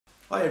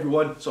Hi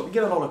everyone, so I've been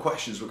getting a lot of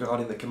questions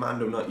regarding the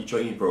Commando 90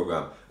 training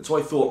program, and so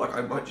I thought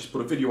I might just put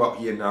a video out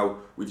here now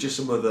with just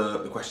some of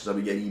the questions I've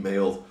been getting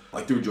emailed.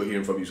 I do enjoy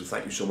hearing from you, so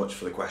thank you so much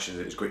for the questions.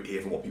 It's great to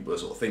hear from what people are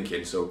sort of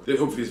thinking, so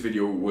hopefully this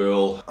video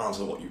will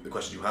answer the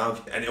questions you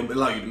have, and it'll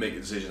allow you to make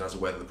a decision as to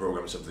whether the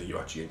program is something you're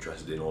actually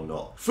interested in or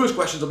not. First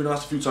questions I've been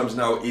asked a few times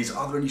now is,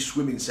 are there any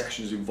swimming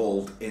sessions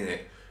involved in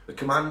it? The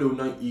Commando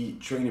 90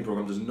 training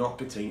program does not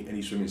contain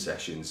any swimming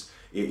sessions.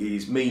 It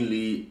is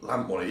mainly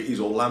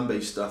all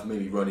land-based stuff,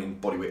 mainly running,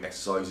 bodyweight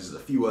exercises, a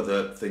few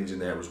other things in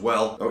there as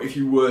well. Now, if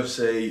you were,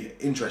 say,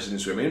 interested in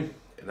swimming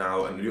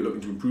now and you're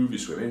looking to improve your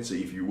swimming, say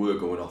if you were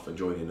going off and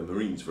joining the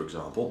Marines, for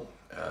example,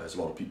 as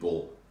a lot of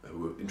people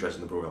who are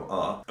interested in the program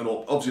are, and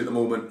obviously at the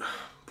moment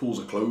pools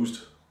are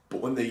closed, but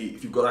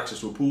if you've got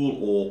access to a pool,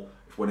 or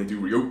when they do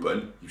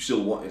reopen, you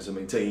still want to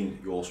maintain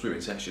your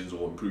swimming sessions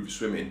or improve your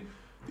swimming,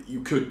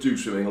 you could do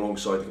swimming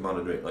alongside the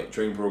Commando 90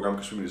 training program,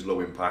 because swimming is low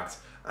impact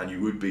and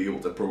you would be able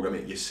to program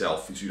it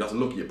yourself. So you'd have to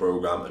look at your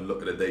program and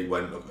look at a day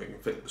when I can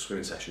fit the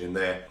swimming session in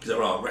there, because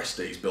there are rest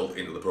days built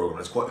into the program.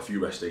 There's quite a few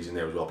rest days in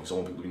there as well, because I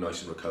want people to be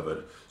nice and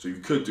recovered. So you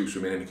could do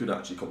swimming and you could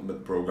actually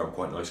complement the program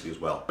quite nicely as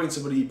well. When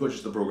somebody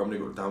purchases the program, they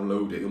go to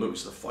download it, you'll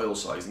notice the file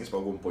size, I think it's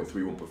about 1.3,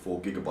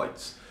 1.4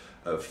 gigabytes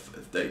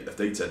of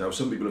data. Now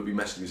some people have been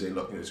messaging me saying,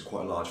 look, it's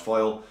quite a large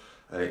file.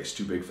 It's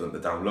too big for them to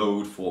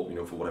download for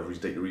whatever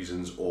data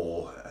reasons,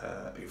 or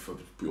for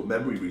pure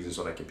memory reasons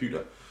on their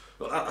computer.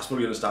 But that's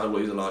probably understandable.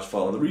 It is a large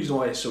file, and the reason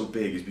why it's so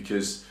big is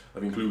because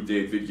I've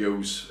included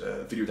videos,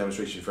 video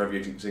demonstration for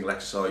every single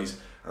exercise,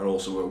 and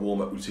also a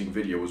warm-up routine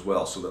video as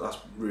well. So that's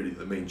really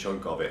the main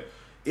chunk of it.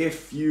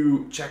 If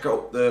you check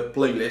out the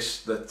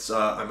playlist that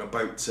I'm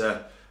about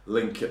to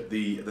link at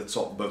the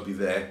top above me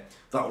there,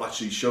 that will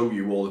actually show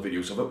you all the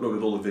videos. So I've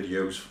uploaded all the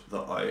videos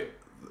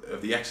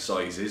of the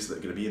exercises that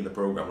are going to be in the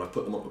program, and I've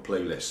put them up a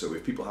playlist. So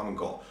if people haven't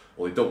got,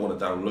 or they don't want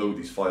to download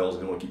these files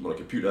and they want to keep them on a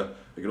computer,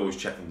 they can always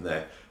check them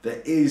there.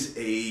 There is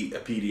a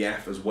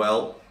PDF as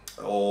well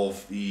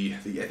of the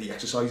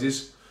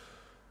exercises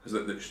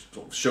that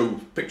sort of show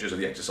pictures of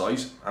the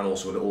exercise, and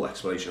also a little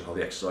explanation of how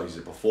the exercises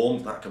are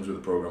performed. That comes with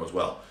the program as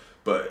well.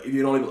 But if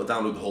you're not able to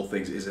download the whole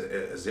thing as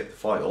a zip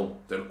file,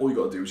 then all you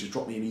got to do is just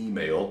drop me an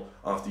email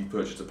after you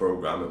purchase the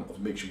program, and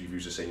make sure you've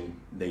used the same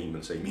name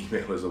and same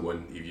email as the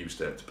one you've used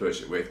to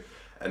purchase it with,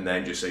 and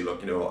then just say,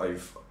 look,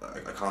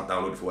 I can't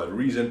download it for whatever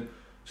reason,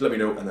 so let me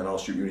know, and then I'll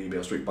shoot you an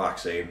email straight back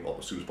saying, well,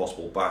 as soon as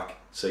possible back,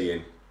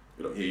 saying,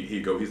 here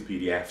you go, here's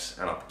the PDFs,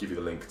 and I'll give you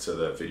the link to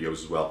the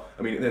videos as well.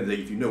 I mean, at the end of the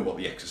day, if you know what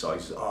the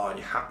exercises are and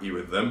you're happy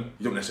with them,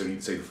 you don't necessarily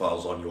need to save the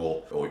files on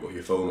your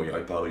phone or your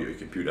iPad or your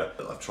computer.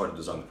 I've tried to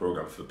design the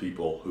program for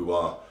people who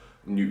are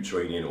new to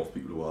training, or for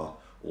people who are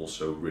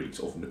also really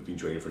sort of been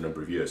training for a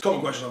number of years. Common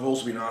question I've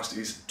also been asked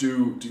is,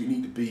 do you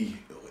need to be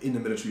in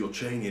the military or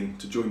training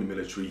to join the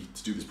military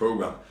to do this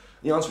program?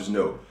 And the answer is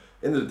no.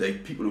 At the end of the day,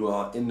 people who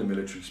are in the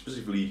military,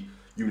 specifically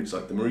units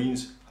like the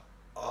Marines,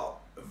 are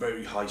a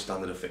very high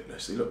standard of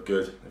fitness. They look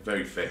good, they're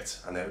very fit,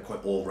 and they're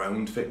quite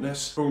all-round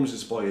fitness. The program is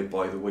inspired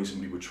by the way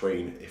somebody would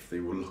train if they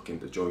were looking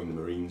to join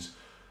the Marines,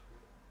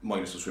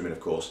 minus the swimming, of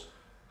course.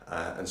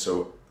 And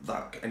so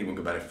that anyone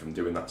can benefit from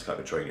doing that type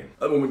of training.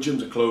 At the moment,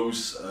 gyms are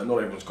closed. Not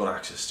everyone's got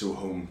access to a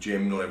home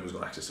gym. Not everyone's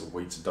got access to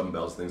weights and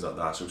dumbbells and things like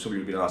that. So some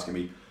people have been asking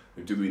me,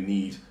 do we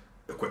need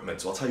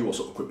equipment? So I'll tell you what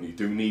sort of equipment you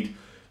do need.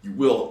 You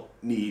will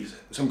need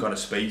some kind of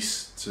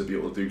space to be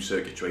able to do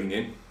circuit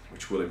training,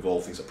 which will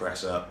involve things like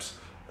press-ups,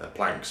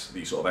 planks,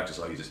 these sort of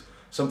exercises.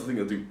 Something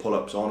to do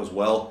pull-ups on as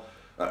well.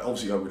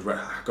 Obviously, I've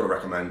got to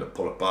recommend a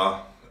pull-up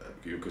bar.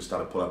 You could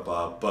start a pull-up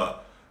bar,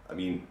 but I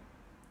mean,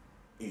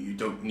 you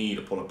don't need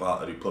a pull-up bar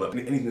to do pull-up.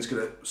 Anything that's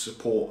going to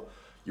support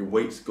your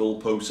weight,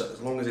 goalposts,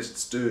 as long as it's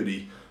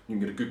sturdy, you can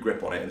get a good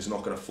grip on it and it's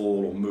not going to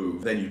fall or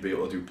move, then you'd be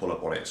able to do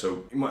pull-up on it.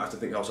 So you might have to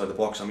think outside the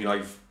box. I mean,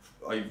 I've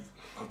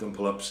done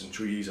pull-ups in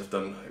trees. I've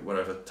done where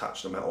I've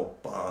attached a metal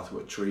bar to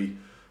a tree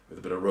with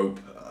a bit of rope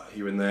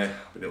here and there.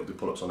 I've been able to do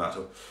pull-ups on that.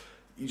 So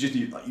you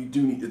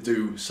do need to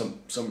do some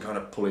kind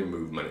of pulling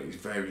movement. It's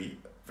very,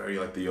 very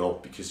ideal,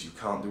 because you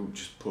can't do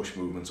just push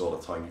movements all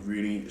the time. You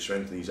really need to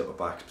strengthen these upper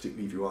backs,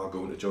 particularly if you are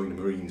going to join the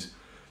Marines.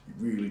 You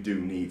really do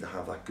need to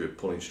have that good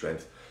pulling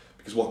strength,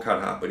 because what can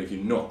happen if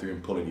you're not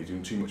doing pulling, you're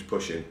doing too much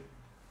pushing,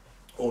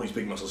 all these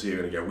big muscles here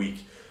are going to get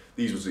weak.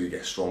 These ones are going to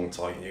get strong,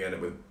 tight, and you end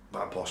up with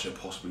bad posture,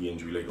 possibly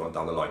injury later on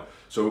down the line.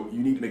 So you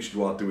need to make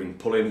sure you are doing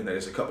pulling, and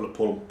there's a couple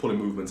of pulling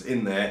movements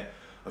in there.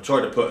 I've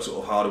tried to put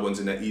sort of harder ones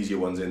in there, easier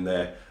ones in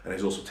there, and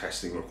there's also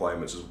testing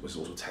requirements, there's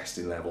also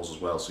testing levels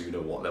as well, so you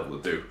know what level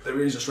to do.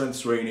 There is a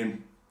strength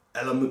training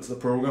element to the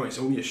program. It's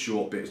only a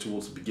short bit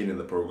towards the beginning of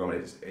the program.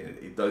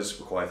 It does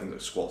require things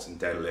like squats and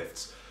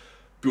deadlifts,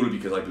 purely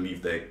because I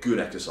believe they're good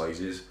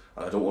exercises,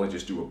 and I don't want to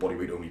just do a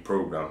bodyweight only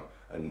program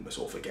and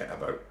sort of forget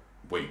about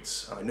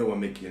weights. And I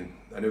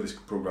know this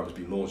program has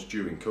been launched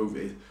during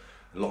COVID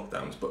and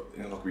lockdowns, but it's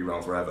not going to be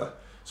around forever.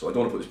 So I don't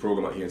want to put this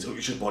program out here and say, look,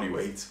 it's just body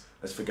weight.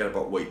 Let's forget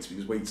about weights,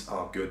 because weights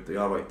are good, they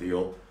are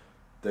ideal.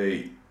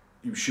 They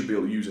you should be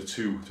able to use the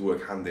two to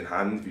work hand in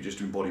hand. If you're just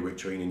doing bodyweight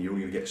training, you're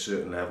only going to get a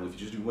certain level. If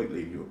you're just doing weight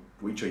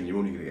training, you're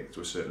only going to get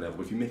to a certain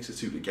level. If you mix the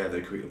two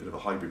together, create a bit of a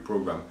hybrid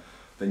program,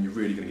 then you're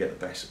really going to get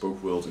the best of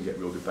both worlds and get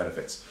real good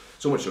benefits.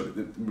 So much so that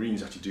the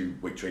Marines actually do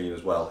weight training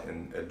as well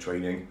in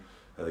training.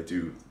 They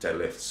do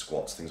deadlifts,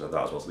 squats, things like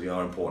that as well. So they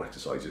are important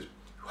exercises. If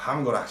you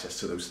haven't got access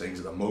to those things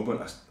at the moment,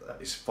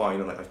 that is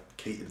fine, and I've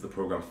catered the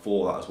program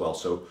for that as well.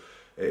 So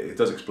it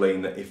does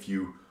explain that if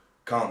you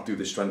can't do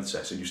the strength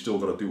session, you still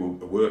got to do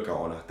a workout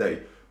on that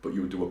day, but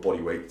you would do a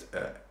bodyweight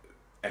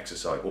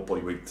exercise or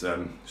bodyweight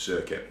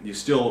circuit.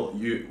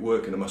 You're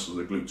working the muscles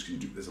of the glutes,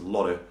 because there's a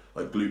lot of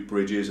like glute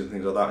bridges and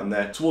things like that in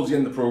there. Towards the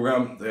end of the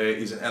program, there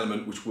is an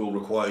element which will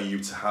require you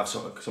to have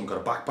some kind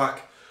of backpack.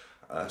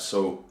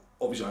 So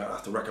obviously I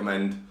have to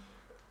recommend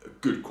a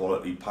good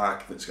quality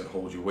pack that's going to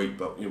hold your weight,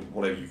 but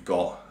whatever you've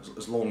got,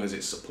 as long as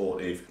it's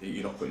supportive,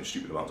 you're not putting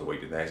stupid amounts of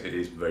weight in there. It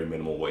is very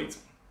minimal weight,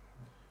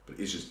 but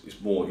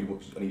it's more,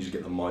 I need you to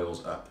get the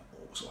miles up,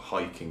 sort of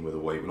hiking with a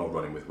weight. We're not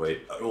running with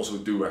weight. I also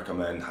do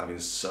recommend having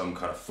some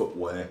kind of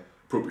footwear,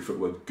 appropriate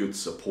footwear, good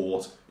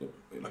support,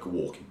 like a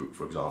walking boot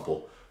for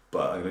example,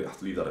 but I'm going to have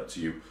to leave that up to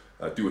you.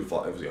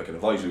 Obviously I can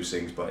advise those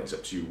things, but it's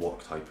up to you what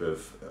type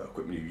of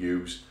equipment you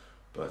use.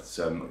 But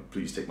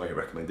please take my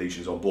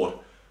recommendations on board.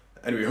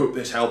 Anyway, I hope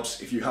this helps.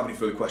 If you have any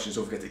further questions,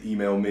 don't forget to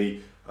email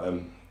me.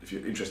 If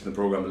you're interested in the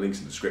program, the link's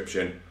in the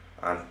description.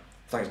 And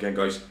thanks again,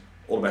 guys.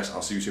 All the best.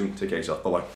 I'll see you soon. Take care of yourself. Bye-bye.